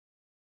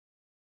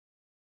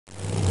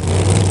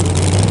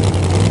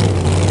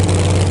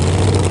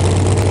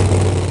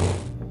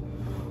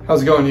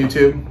How's it going,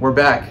 YouTube? We're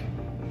back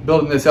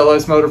building this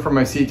LS motor for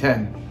my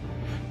C10.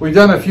 We've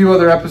done a few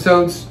other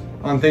episodes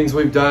on things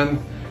we've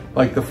done,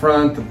 like the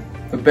front,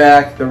 the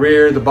back, the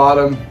rear, the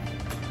bottom.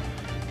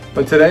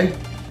 But today,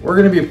 we're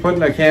gonna be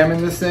putting a cam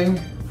in this thing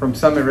from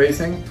Summit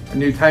Racing, a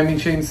new timing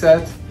chain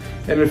set,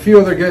 and a few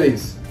other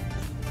goodies.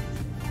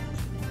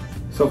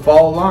 So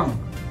follow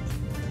along.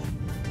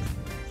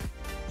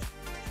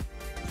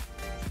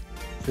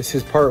 This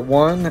is part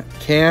 1,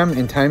 cam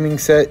and timing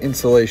set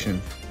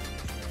installation.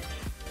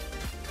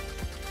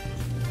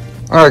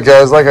 All right,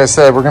 guys, like I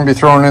said, we're gonna be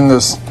throwing in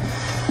this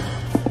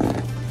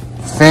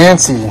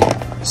fancy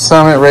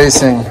Summit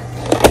Racing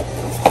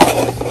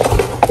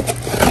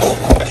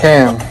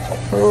cam.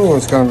 Oh,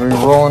 it's gonna be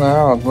rolling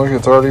out. Look,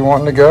 it's already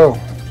wanting to go.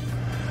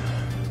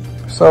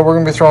 So we're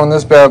gonna be throwing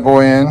this bad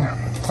boy in.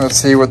 Let's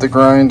see what the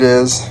grind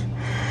is.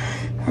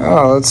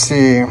 Oh, let's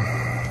see.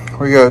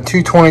 We got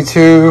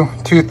 222,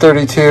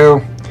 232,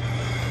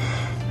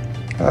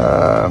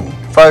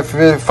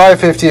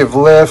 550 of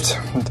lift.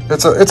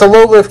 It's a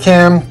low lift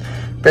cam,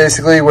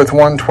 basically with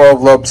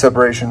 112 lobe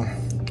separation.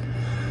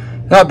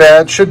 Not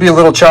bad. Should be a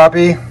little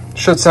choppy.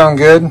 Should sound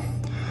good.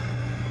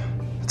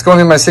 It's going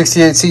in my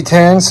 68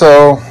 C10,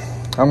 so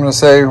I'm gonna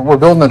say we're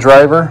building a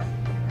driver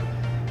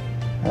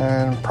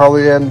and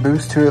probably adding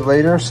boost to it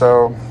later.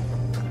 So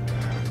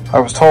I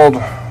was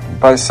told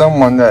by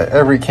someone that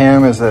every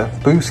cam is a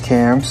boost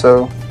cam,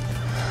 so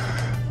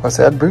let's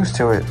add boost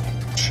to it.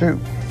 Shoot.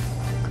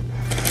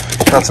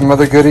 Got some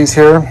other goodies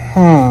here.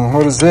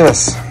 What is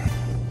this?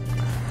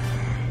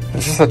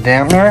 Is this a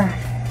dampener?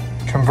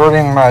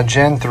 Converting my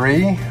Gen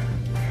 3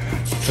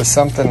 to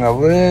something a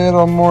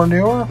little more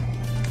newer.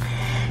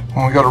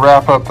 When we go to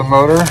wrap up the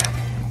motor,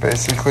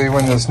 basically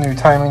when this new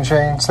timing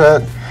chain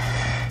set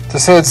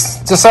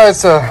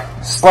decides to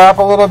slap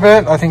a little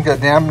bit, I think that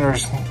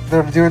dampener's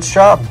there to do its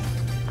job.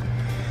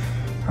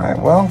 All right,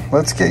 well,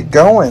 let's get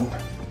going.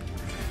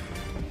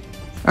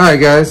 All right,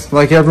 guys,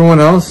 like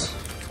everyone else,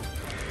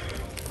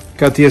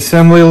 got the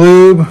assembly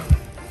lube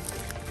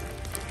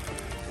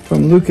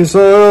from Lucas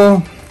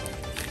Oil.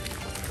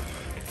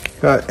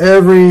 Got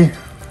every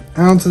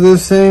ounce of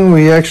this thing.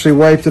 We actually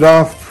wiped it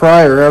off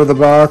prior out of the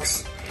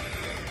box.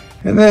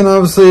 And then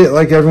obviously,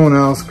 like everyone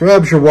else,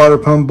 grabs your water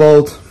pump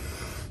bolt.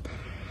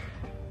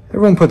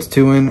 Everyone puts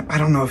 2 in. I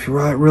don't know if you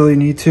really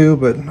need to,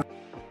 but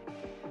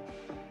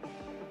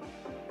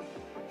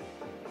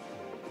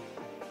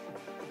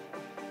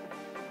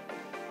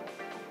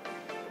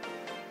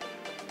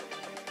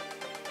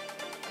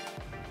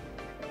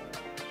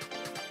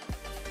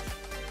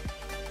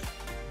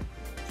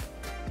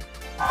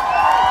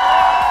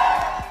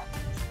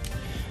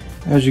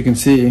as you can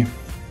see,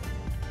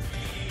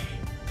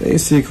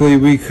 basically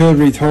we could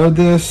retard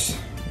this,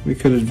 we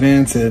could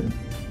advance it,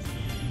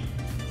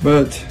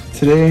 but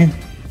today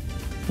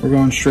we're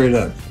going straight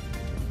up.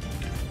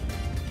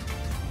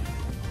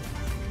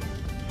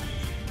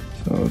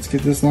 So let's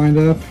get this lined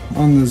up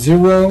on the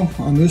 0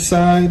 on this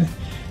side.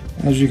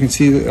 As you can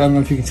see, I don't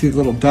know if you can see the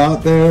little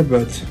dot there,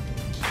 but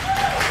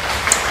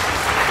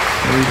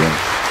there we go.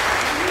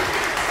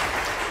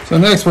 So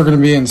next we're going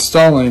to be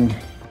installing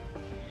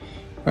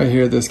right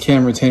here this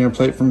cam retainer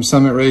plate from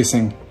Summit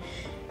Racing.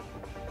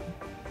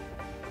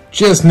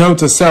 Just note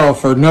to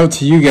self, or note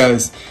to you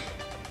guys,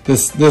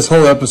 this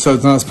whole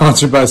episode's not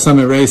sponsored by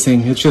Summit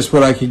Racing. It's just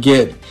what I could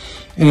get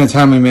in a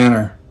timely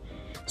manner.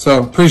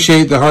 So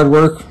appreciate the hard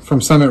work from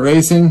Summit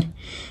Racing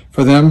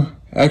for them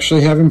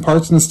actually having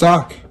parts in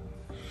stock.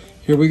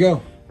 Here we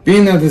go.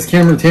 Being that this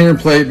cam retainer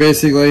plate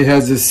basically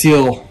has this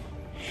seal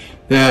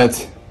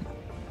that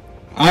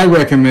I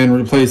recommend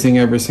replacing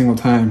every single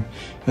time.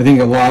 I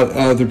think a lot of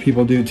other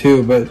people do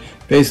too, but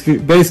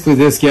basically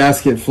this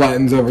gasket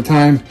flattens over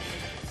time.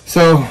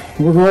 So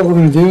what we're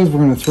going to do is we're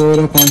going to throw it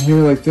up on here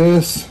like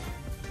this.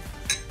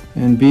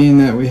 And being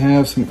that we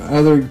have some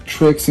other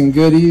tricks and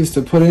goodies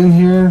to put in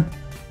here,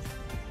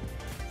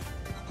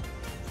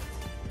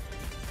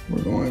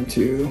 we're going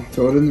to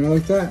throw it in there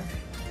like that.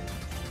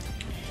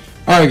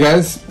 Alright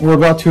guys, we're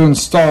about to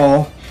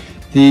install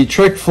the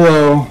Trick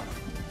Flow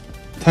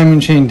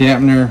timing chain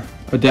dampener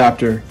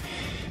adapter.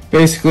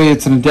 Basically,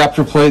 it's an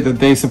adapter plate that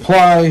they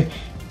supply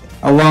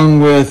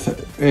along with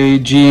a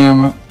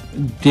GM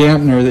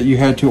dampener that you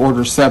had to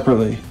order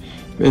separately.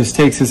 This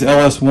takes this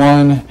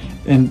LS1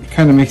 and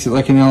kind of makes it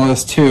like an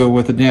LS2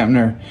 with a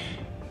dampener.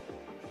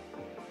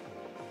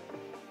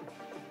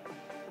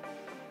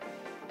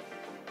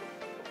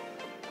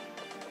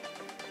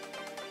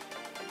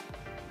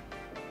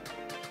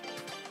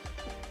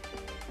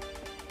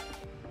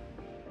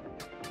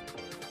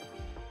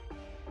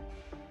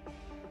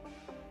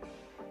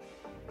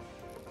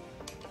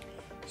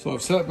 So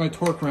I've set my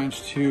torque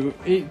wrench to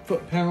 8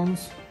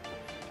 foot-pounds.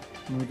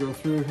 I'm going to go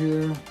through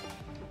here,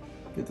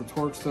 get the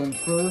torques done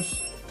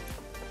first.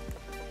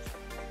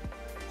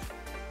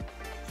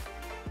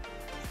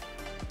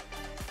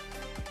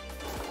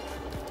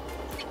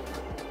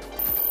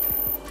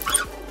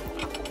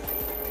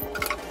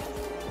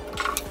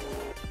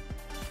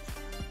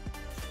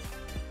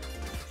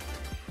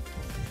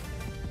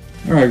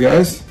 All right,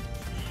 guys.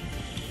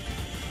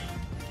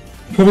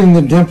 putting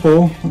the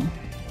dimple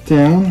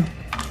down,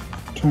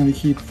 trying to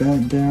keep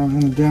that down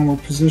in the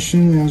downward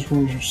position as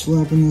we're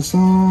slapping this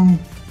on.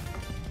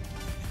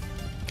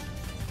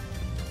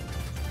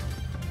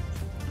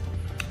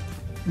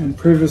 And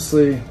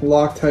previously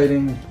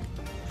Loctiting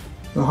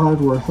the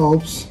hardware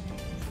helps.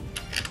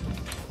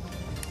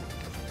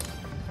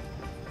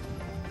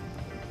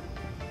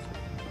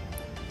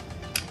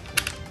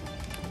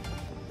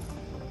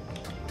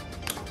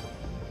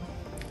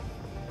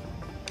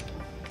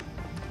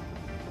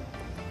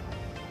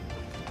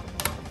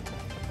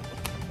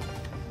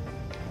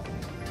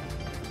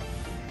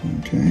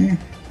 Okay,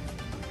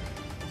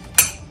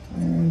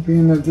 and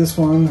being that this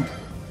one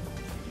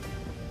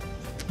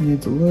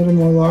needs a little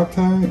more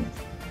Loctite,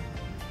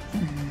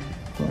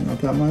 probably not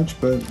that much,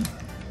 but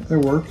it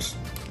works.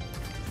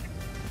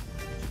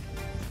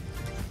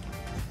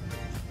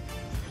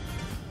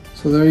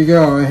 So there you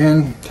go, I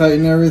hand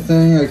tighten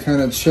everything, I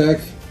kind of check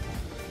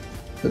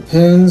the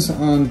pins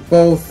on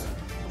both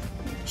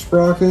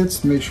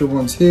sprockets, make sure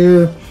one's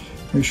here,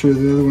 make sure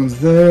the other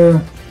one's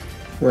there.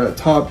 We're at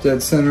top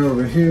dead center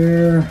over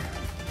here.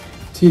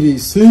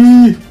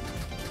 TDC.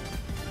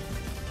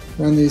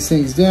 Run these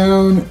things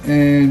down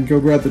and go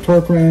grab the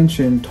torque wrench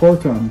and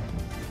torque them.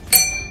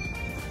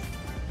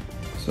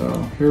 So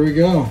here we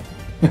go.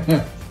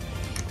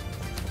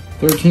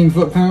 13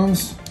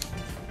 foot-pounds.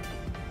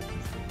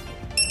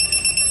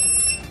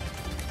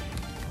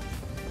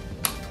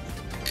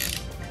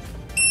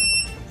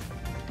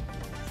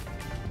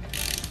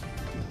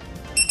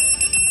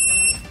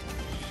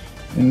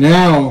 And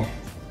now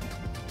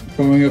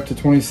going up to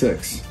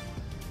 26.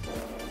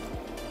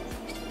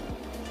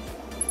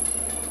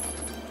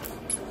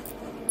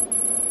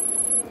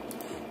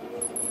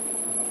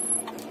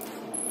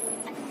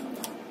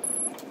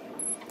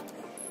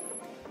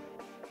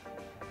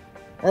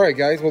 Alright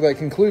guys, well that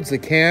concludes the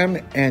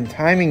cam and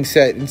timing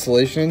set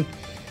installation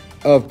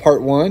of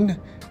part 1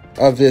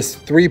 of this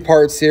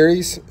 3-part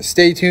series.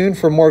 Stay tuned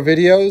for more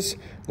videos.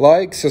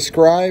 Like,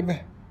 subscribe,